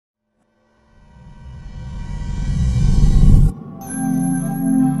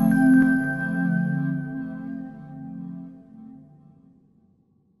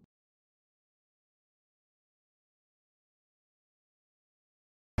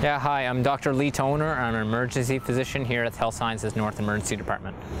Yeah, hi, I'm Dr. Lee Toner. I'm an emergency physician here at the Health Sciences North Emergency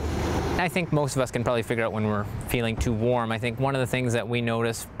Department. I think most of us can probably figure out when we're feeling too warm. I think one of the things that we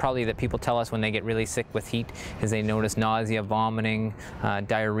notice, probably that people tell us when they get really sick with heat, is they notice nausea, vomiting,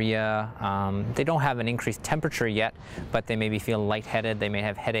 diarrhea. They don't have an increased temperature yet, but they maybe feel lightheaded, they may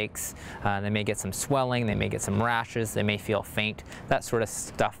have headaches, they may get some swelling, they may get some rashes, they may feel faint. That sort of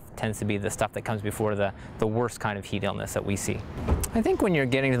stuff tends to be the stuff that comes before the worst kind of heat illness that we see. I think when you're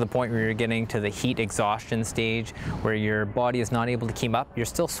getting to the point where you're getting to the heat exhaustion stage, where your body is not able to keep up, you're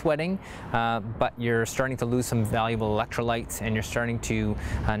still sweating, but you're starting to lose some valuable electrolytes, and you're starting to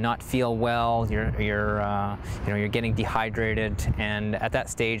not feel well. You're getting dehydrated, and at that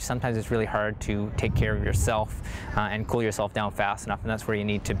stage, sometimes it's really hard to take care of yourself and cool yourself down fast enough, and that's where you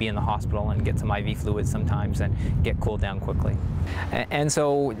need to be in the hospital and get some IV fluids sometimes and get cooled down quickly. And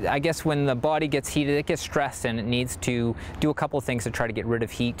so I guess when the body gets heated, it gets stressed, and it needs to do a couple of things to try to get rid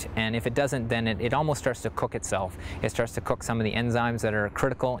of heat. And if it doesn't, then it almost starts to cook itself. It starts to cook some of the enzymes that are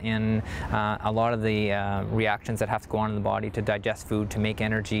critical in a lot of the reactions that have to go on in the body to digest food, to make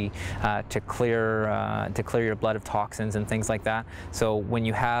energy, to clear your blood of toxins and things like that. So when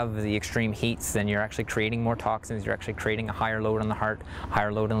you have the extreme heats, then you're actually creating more toxins. You're actually creating a higher load on the heart,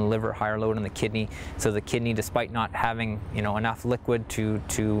 higher load on the liver, higher load on the kidney. So the kidney, despite not having enough liquid to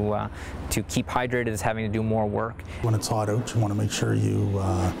keep hydrated, is having to do more work. When it's hot out, you want to make sure you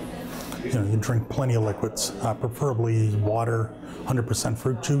drink plenty of liquids, preferably water, 100%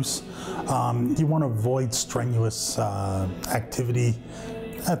 fruit juice. You want to avoid strenuous activity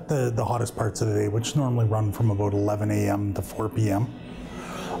at the hottest parts of the day, which normally run from about 11 a.m. to 4 p.m.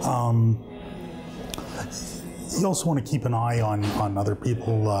 You also want to keep an eye on other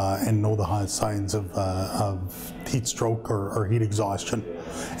people and know the signs of heat stroke or heat exhaustion.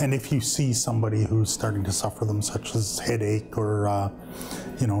 And if you see somebody who's starting to suffer them, such as headache or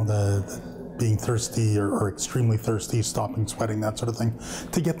the being thirsty or extremely thirsty, stopping sweating, that sort of thing,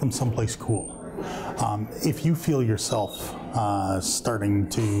 to get them someplace cool. If you feel yourself starting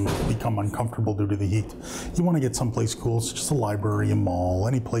to become uncomfortable due to the heat, you want to get someplace cool, so just a library, a mall,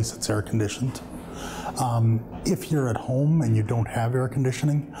 any place that's air conditioned. If you're at home and you don't have air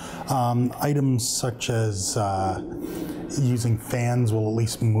conditioning, items such as using fans will at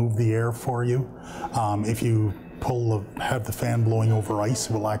least move the air for you. If you have the fan blowing over ice,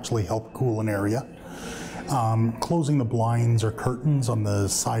 it will actually help cool an area. Closing the blinds or curtains on the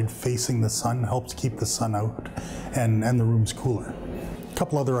side facing the sun helps keep the sun out and the room's cooler. A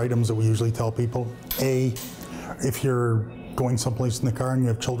couple other items that we usually tell people. If you're going someplace in the car and you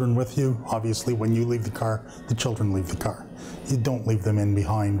have children with you, obviously when you leave the car, the children leave the car. You don't leave them in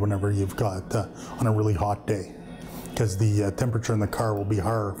behind whenever you've got on a really hot day, because the temperature in the car will be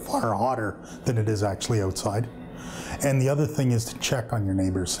far hotter than it is actually outside. And the other thing is to check on your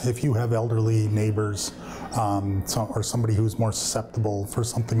neighbors. If you have elderly neighbors or somebody who's more susceptible for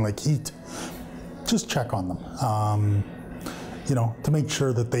something like heat, just check on them. To make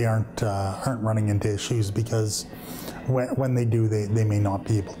sure that they aren't running into issues, because when they do, they may not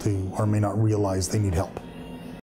be able to, or may not realize they need help.